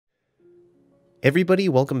Everybody,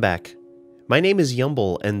 welcome back. My name is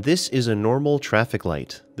Yumble, and this is a normal traffic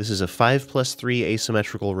light. This is a 5+3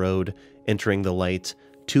 asymmetrical road entering the light,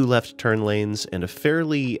 2 left turn lanes, and a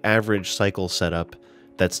fairly average cycle setup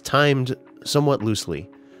that's timed somewhat loosely.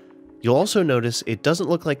 You'll also notice it doesn't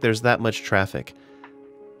look like there's that much traffic.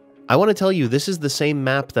 I want to tell you, this is the same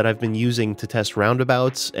map that I've been using to test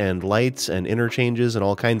roundabouts and lights and interchanges and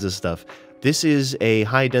all kinds of stuff. This is a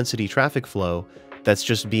high-density traffic flow that's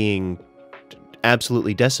just being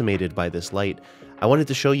absolutely decimated by this light. I wanted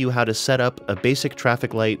to show you how to set up a basic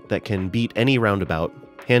traffic light that can beat any roundabout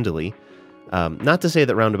handily. Not to say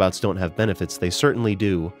that roundabouts don't have benefits, they certainly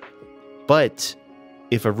do, but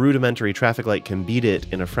if a rudimentary traffic light can beat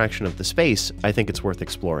it in a fraction of the space, I think it's worth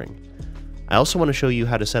exploring. I also want to show you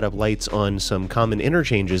how to set up lights on some common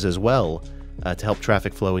interchanges as well to help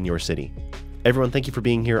traffic flow in your city. Everyone, thank you for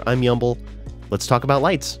being here. I'm Yumble. Let's talk about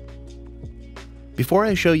lights. Before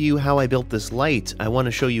I show you how I built this light, I want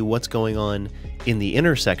to show you what's going on in the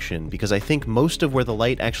intersection, because I think most of where the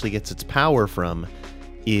light actually gets its power from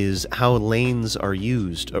is how lanes are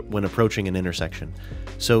used when approaching an intersection.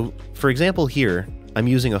 So, for example here, I'm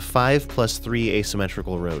using a 5+3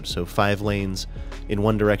 asymmetrical road, so 5 lanes in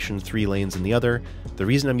one direction, 3 lanes in the other. The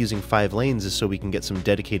reason I'm using 5 lanes is so we can get some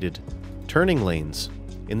dedicated turning lanes.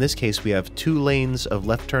 In this case, we have 2 lanes of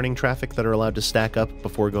left turning traffic that are allowed to stack up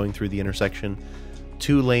before going through the intersection,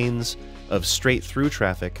 2 lanes of straight through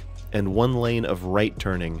traffic, and 1 lane of right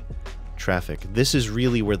turning traffic. This is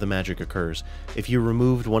really where the magic occurs. If you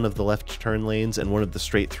removed one of the left turn lanes and one of the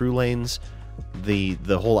straight through lanes, the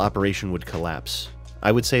whole operation would collapse.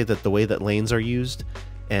 I would say that the way that lanes are used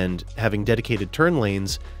and having dedicated turn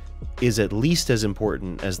lanes is at least as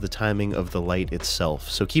important as the timing of the light itself.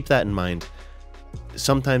 So keep that in mind.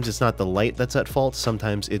 Sometimes it's not the light that's at fault,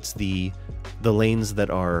 sometimes it's the lanes that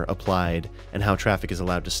are applied and how traffic is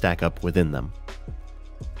allowed to stack up within them.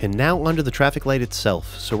 And now onto the traffic light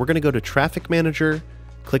itself. So we're going to go to Traffic Manager,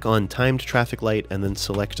 click on Timed Traffic Light, and then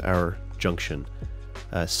select our junction.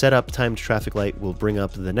 Set up Timed Traffic Light will bring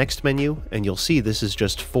up the next menu, and you'll see this is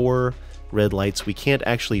just 4 red lights. We can't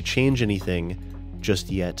actually change anything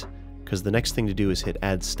just yet, because the next thing to do is hit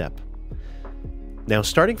Add Step. Now,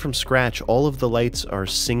 starting from scratch, all of the lights are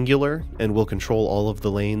singular and will control all of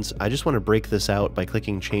the lanes. I just want to break this out by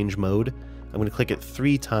clicking Change Mode. I'm going to click it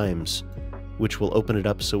 3 times, which will open it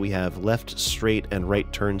up so we have left, straight, and right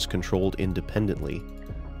turns controlled independently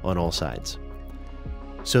on all sides.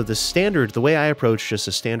 So the way I approach just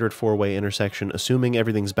a standard 4-way intersection, assuming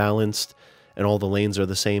everything's balanced and all the lanes are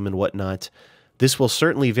the same and whatnot, this will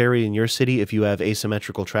certainly vary in your city if you have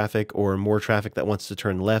asymmetrical traffic or more traffic that wants to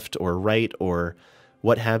turn left or right or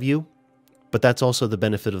what have you. But that's also the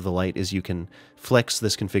benefit of the light, is you can flex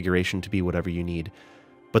this configuration to be whatever you need.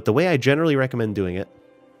 But the way I generally recommend doing it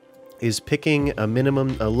is picking a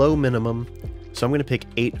low minimum. So I'm going to pick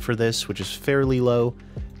 8 for this, which is fairly low,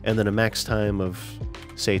 and then a max time of,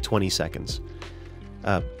 say, 20 seconds.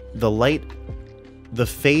 The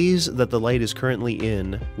phase that the light is currently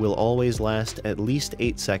in will always last at least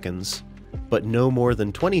 8 seconds, but no more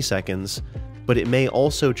than 20 seconds, but it may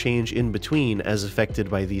also change in between as affected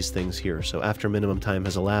by these things here. So after minimum time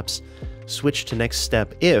has elapsed, switch to next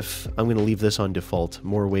step if, I'm going to leave this on default,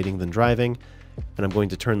 more waiting than driving, and I'm going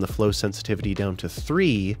to turn the flow sensitivity down to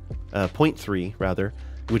 0.3 rather,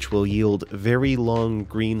 which will yield very long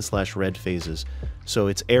green/red phases. So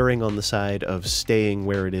it's erring on the side of staying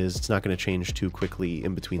where it is. It's not going to change too quickly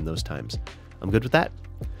in between those times. I'm good with that.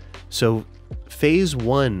 So phase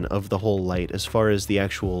 1 of the whole light, as far as the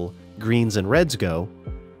actual greens and reds go,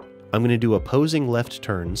 I'm going to do opposing left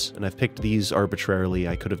turns, and I've picked these arbitrarily.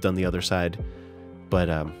 I could have done the other side, but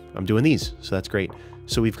I'm doing these, so that's great.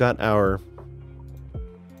 So we've got our...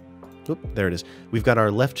 there it is. We've got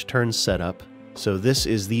our left turns set up. So this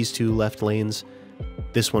is these 2 left lanes.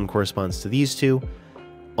 This one corresponds to these 2.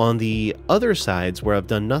 On the other sides, where I've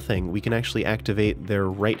done nothing, we can actually activate their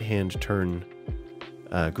right-hand turn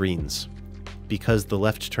greens. Because the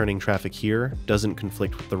left-turning traffic here doesn't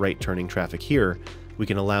conflict with the right-turning traffic here, we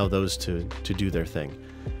can allow those to do their thing.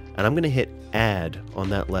 And I'm going to hit Add on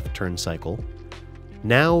that left turn cycle.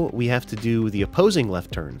 Now we have to do the opposing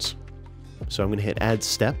left turns. So I'm going to hit Add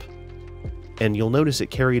Step. And you'll notice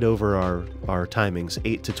it carried over our timings,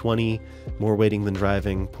 8 to 20, more waiting than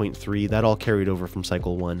driving, 0.3, that all carried over from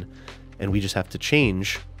cycle 1. And we just have to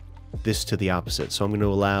change this to the opposite. So I'm going to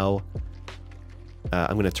allow,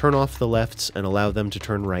 I'm going to turn off the lefts and allow them to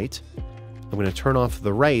turn right. I'm going to turn off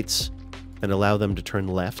the rights and allow them to turn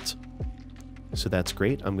left. So that's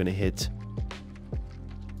great. I'm going to hit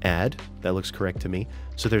Add. That looks correct to me.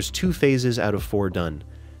 So there's 2 phases out of 4 done.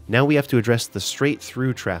 Now we have to address the straight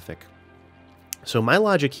through traffic. So my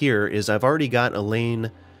logic here is I've already got a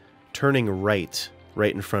lane turning right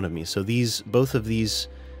in front of me. So both of these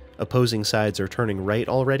opposing sides are turning right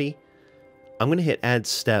already. I'm going to hit add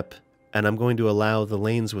step, and I'm going to allow the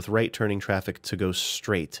lanes with right turning traffic to go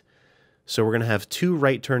straight. So we're going to have 2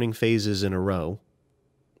 right turning phases in a row,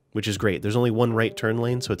 which is great. There's only 1 right turn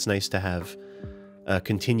lane, so it's nice to have a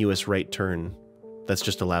continuous right turn that's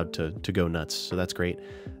just allowed to go nuts. So that's great.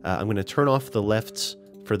 I'm going to turn off the lefts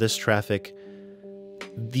for this traffic.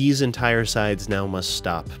 These entire sides now must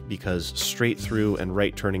stop because straight through and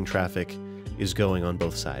right turning traffic is going on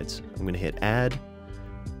both sides. I'm going to hit add,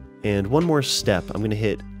 and one more step. I'm going to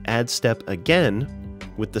hit add step again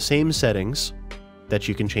with the same settings that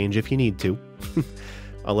you can change if you need to.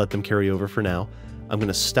 I'll let them carry over for now. I'm going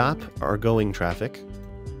to stop our going traffic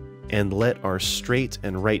and let our straight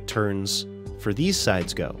and right turns for these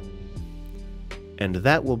sides go. And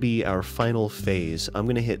that will be our final phase. I'm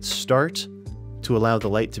going to hit start to allow the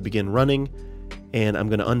light to begin running, and I'm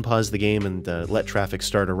going to unpause the game and let traffic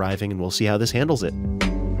start arriving, and we'll see how this handles it.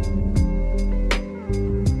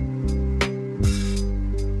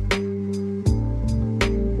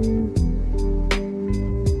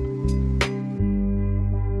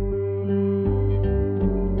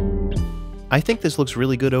 I think this looks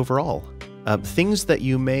really good overall. Things that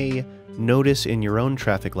you may notice in your own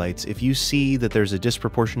traffic lights, if you see that there's a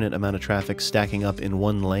disproportionate amount of traffic stacking up in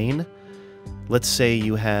one lane, let's say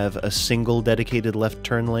you have a single dedicated left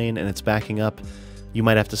turn lane and it's backing up, you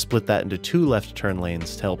might have to split that into 2 left turn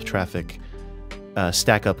lanes to help traffic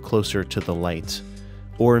stack up closer to the light.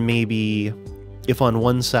 Or maybe if on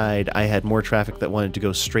one side I had more traffic that wanted to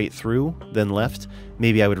go straight through than left,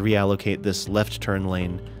 maybe I would reallocate this left turn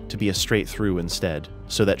lane to be a straight through instead,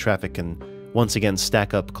 so that traffic can once again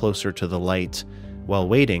stack up closer to the light while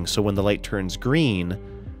waiting, so when the light turns green,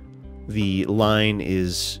 the line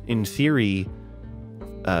is, in theory,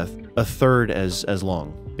 a third as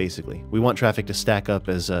long, basically. We want traffic to stack up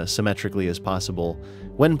as symmetrically as possible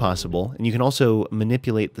when possible, and you can also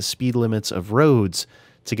manipulate the speed limits of roads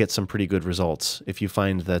to get some pretty good results. If you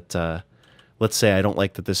find that, let's say I don't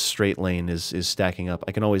like that this straight lane is stacking up,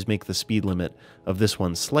 I can always make the speed limit of this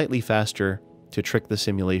one slightly faster to trick the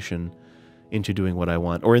simulation into doing what I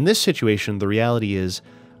want. Or in this situation, the reality is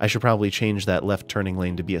I should probably change that left turning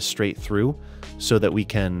lane to be a straight through so that we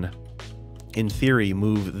can, in theory,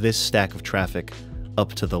 move this stack of traffic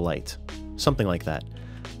up to the light. Something like that.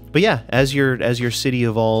 But yeah, as your city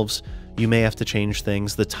evolves, you may have to change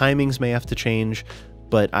things. The timings may have to change,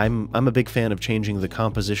 but I'm a big fan of changing the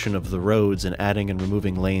composition of the roads and adding and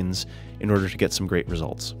removing lanes in order to get some great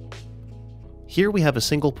results. Here we have a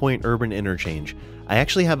single-point urban interchange. I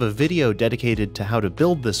actually have a video dedicated to how to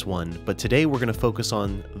build this one, but today we're going to focus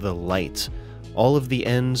on the light. All of the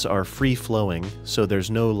ends are free-flowing, so there's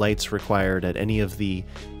no lights required at any of the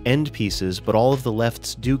end pieces, but all of the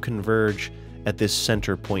lefts do converge at this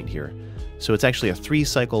center point here. So it's actually a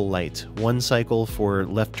 3-cycle light. 1 cycle for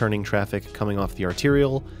left-turning traffic coming off the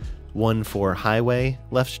arterial, 1 for highway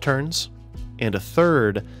left turns, and a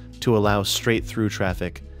 3rd to allow straight-through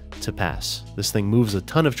traffic to pass. This thing moves a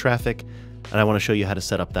ton of traffic, and I want to show you how to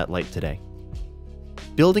set up that light today.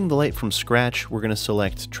 Building the light from scratch, we're going to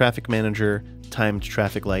select Traffic Manager, Timed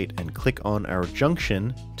Traffic Light, and click on our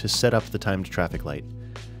junction to set up the timed traffic light.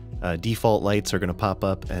 Default lights are going to pop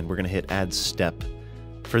up, and we're going to hit Add Step.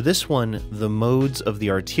 For this one, the modes of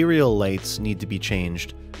the arterial lights need to be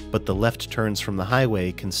changed, but the left turns from the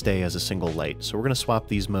highway can stay as a single light. So we're going to swap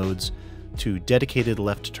these modes to dedicated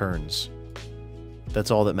left turns.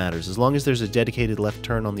 That's all that matters. As long as there's a dedicated left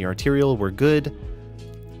turn on the arterial, we're good.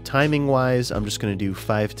 Timing-wise, I'm just going to do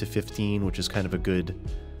 5 to 15, which is kind of a good,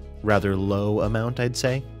 rather low amount, I'd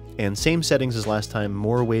say. And same settings as last time,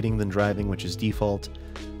 more waiting than driving, which is default,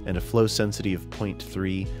 and a flow sensitivity of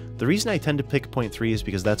 0.3. The reason I tend to pick 0.3 is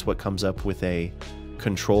because that's what comes up with a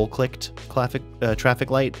control-clicked traffic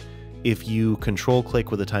light. If you control-click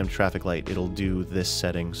with a timed traffic light, it'll do this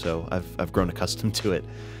setting, so I've grown accustomed to it,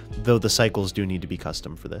 though the cycles do need to be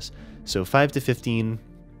custom for this. So 5 to 15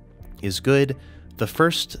 is good. The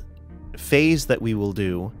first phase that we will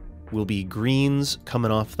do will be greens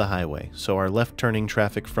coming off the highway. So our left-turning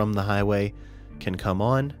traffic from the highway can come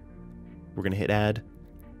on. We're going to hit Add,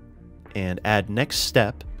 and Add Next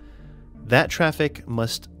Step. That traffic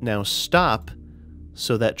must now stop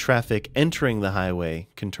so that traffic entering the highway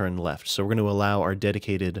can turn left. So we're going to allow our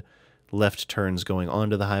dedicated left turns going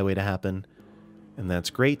onto the highway to happen, and that's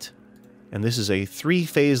great. And this is a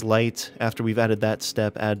 3-phase light. After we've added that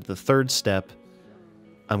step, add the 3rd step.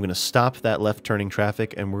 I'm going to stop that left-turning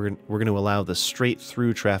traffic, and we're going to allow the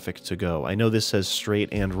straight-through traffic to go. I know this says straight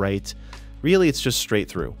and right. Really, it's just straight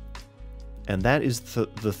through. and that is the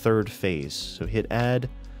third phase. So hit add,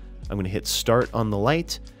 I'm going to hit start on the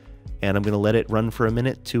light, and I'm going to let it run for a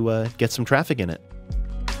minute to get some traffic in it.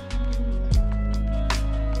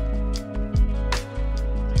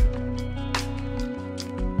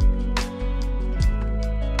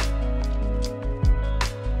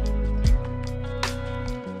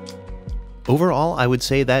 Overall, I would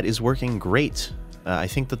say that is working great. I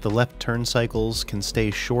think that the left turn cycles can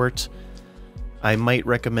stay short. I might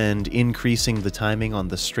recommend increasing the timing on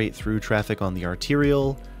the straight through traffic on the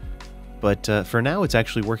arterial, but for now it's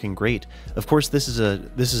actually working great. Of course, this is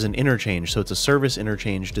an interchange, so it's a service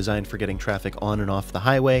interchange designed for getting traffic on and off the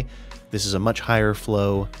highway. This is a much higher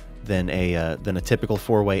flow than a typical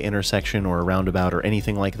four-way intersection or a roundabout or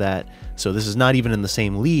anything like that. So this is not even in the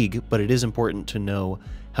same league, but it is important to know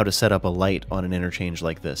how to set up a light on an interchange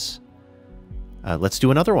like this. Let's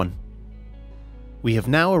do another one. We have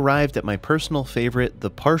now arrived at my personal favorite, the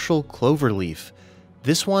Partial Cloverleaf.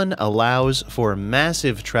 This one allows for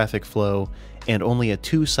massive traffic flow and only a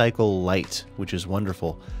 2-cycle light, which is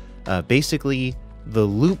wonderful. Basically, the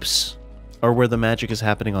loops are where the magic is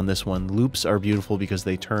happening on this one. Loops are beautiful because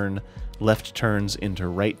they turn left turns into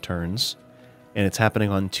right turns, and it's happening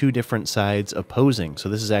on 2 different sides opposing. So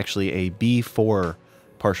this is actually a B4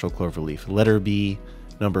 Partial Cloverleaf. Letter B,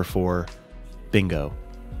 number 4, bingo.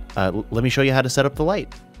 Let me show you how to set up the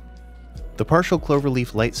light. The Partial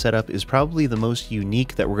Cloverleaf light setup is probably the most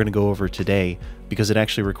unique that we're going to go over today because it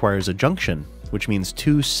actually requires a junction, which means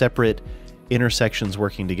 2 separate intersections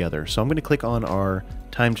working together. So I'm going to click on our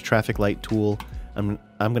timed traffic light tool. I'm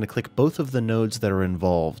going to click both of the nodes that are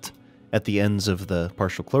involved at the ends of the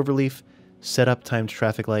Partial Cloverleaf, set up timed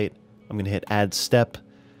traffic light. I'm going to hit add step.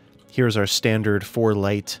 Here's our standard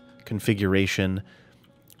 4-light configuration.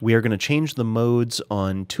 We are going to change the modes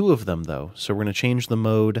on 2 of them, though. So we're going to change the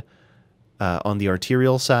mode on the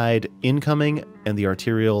arterial side, incoming, and the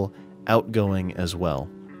arterial outgoing as well.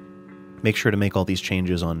 Make sure to make all these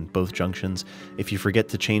changes on both junctions. If you forget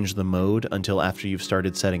to change the mode until after you've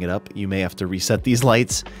started setting it up, you may have to reset these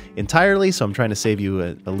lights entirely, so I'm trying to save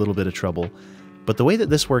you a little bit of trouble. But the way that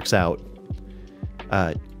this works out,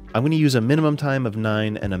 I'm going to use a minimum time of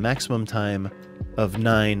 9 and a maximum time of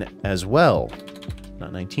 9 as well.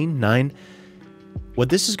 Not 19, 9. What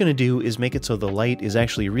this is going to do is make it so the light is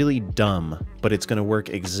actually really dumb, but it's going to work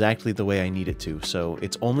exactly the way I need it to. So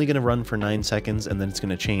it's only going to run for 9 seconds, and then it's going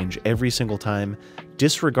to change every single time,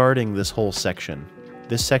 disregarding this whole section.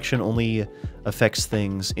 This section only affects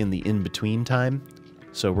things in the in-between time,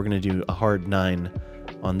 so we're going to do a hard 9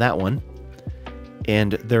 on that one.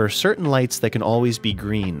 And there are certain lights that can always be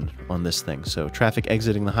green on this thing. So traffic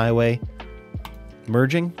exiting the highway,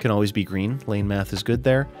 merging can always be green. Lane math is good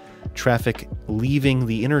there. Traffic leaving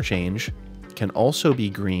the interchange can also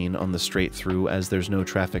be green on the straight through as there's no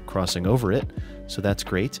traffic crossing over it. So that's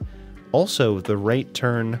great. Also, the right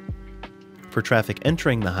turn for traffic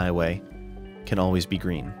entering the highway can always be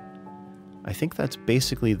green. I think that's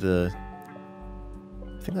basically it.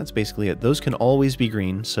 Those can always be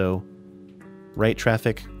green, so right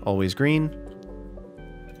traffic, always green.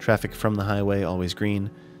 Traffic from the highway, always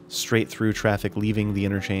green. Straight through traffic leaving the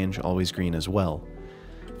interchange, always green as well.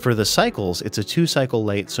 For the cycles, it's a 2-cycle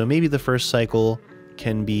light, so maybe the first cycle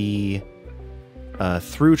can be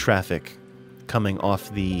through traffic coming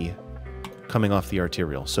off the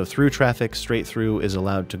arterial. So through traffic, straight through is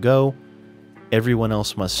allowed to go. Everyone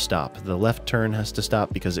else must stop. The left turn has to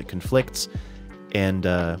stop because it conflicts, and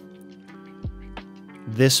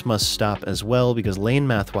this must stop as well because lane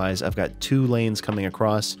math-wise, I've got 2 lanes coming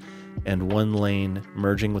across and 1 lane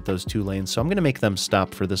merging with those 2 lanes. So I'm going to make them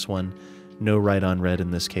stop for this one. No right on red in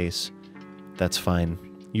this case. That's fine.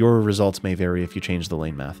 Your results may vary if you change the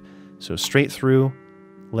lane math. So straight through,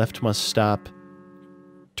 left must stop,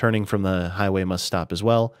 turning from the highway must stop as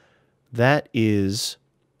well. That is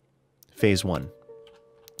phase 1.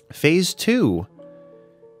 Phase 2,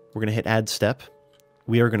 we're going to hit add step.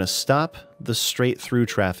 We are going to stop the straight through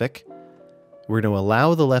traffic. We're going to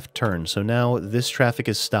allow the left turn. So now this traffic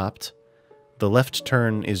is stopped. The left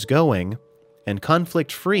turn is going, and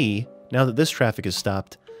conflict free, now that this traffic is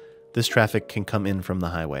stopped, this traffic can come in from the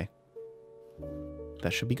highway.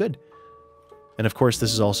 That should be good. And of course,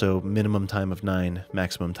 this is also minimum time of 9,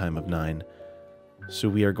 maximum time of 9. So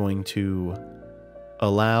we are going to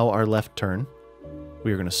allow our left turn.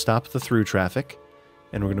 We are going to stop the through traffic,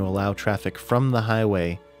 and we're going to allow traffic from the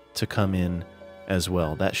highway to come in as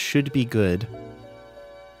well. That should be good.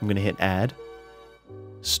 I'm going to hit add,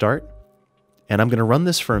 start, and I'm going to run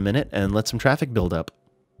this for a minute and let some traffic build up.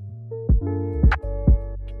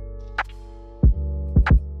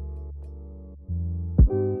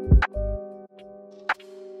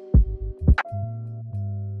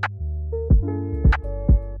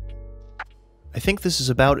 think this is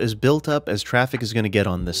about as built up as traffic is going to get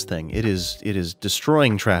on this thing. It is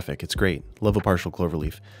destroying traffic. It's great. Love a partial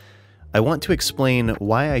cloverleaf. I want to explain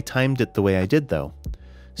why I timed it the way I did, though.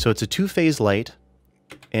 So it's a two-phase light,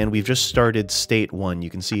 and we've just started state 1. You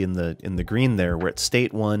can see in the green there, we're at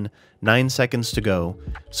state 1, 9 seconds to go.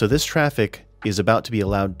 So this traffic is about to be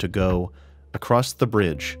allowed to go across the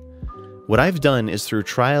bridge. What I've done is through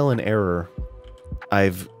trial and error,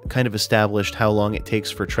 I've kind of established how long it takes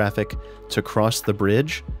for traffic to cross the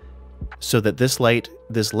bridge so that this light,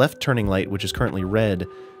 this left turning light, which is currently red,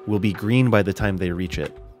 will be green by the time they reach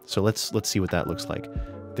it. So let's see what that looks like.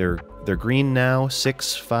 They're green now.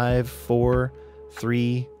 6, 5, 4,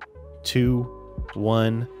 3, 2,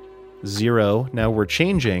 1, 0. Now we're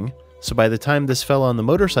changing, so by the time this fella on the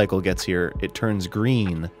motorcycle gets here, it turns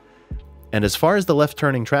green. And as far as the left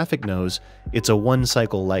turning traffic knows, it's a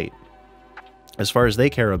one-cycle light. As far as they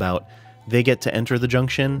care about, they get to enter the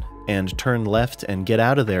junction and turn left and get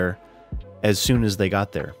out of there as soon as they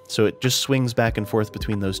got there. So it just swings back and forth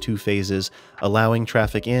between those two phases, allowing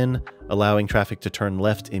traffic in, allowing traffic to turn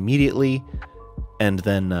left immediately, and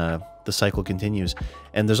then the cycle continues.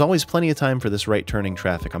 And there's always plenty of time for this right turning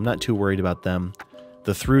traffic. I'm not too worried about them.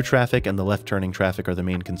 The through traffic and the left turning traffic are the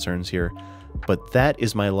main concerns here. But that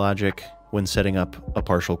is my logic when setting up a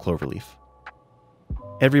partial cloverleaf.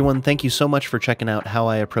 Everyone, thank you so much for checking out how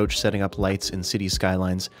I approach setting up lights in City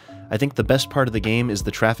Skylines. I think the best part of the game is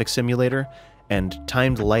the traffic simulator, and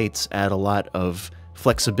timed lights add a lot of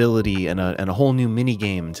flexibility and a whole new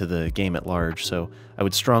mini-game to the game at large, so I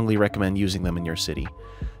would strongly recommend using them in your city.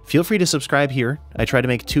 Feel free to subscribe here. I try to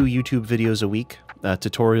make 2 YouTube videos a week,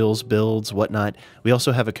 tutorials, builds, whatnot. We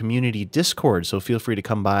also have a community Discord, so feel free to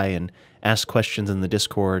come by and ask questions in the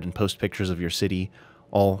Discord and post pictures of your city,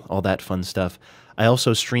 all that fun stuff. I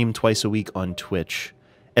also stream twice a week on Twitch.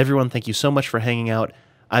 Everyone, thank you so much for hanging out.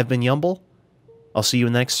 I've been Yumble. I'll see you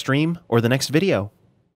in the next stream or the next video.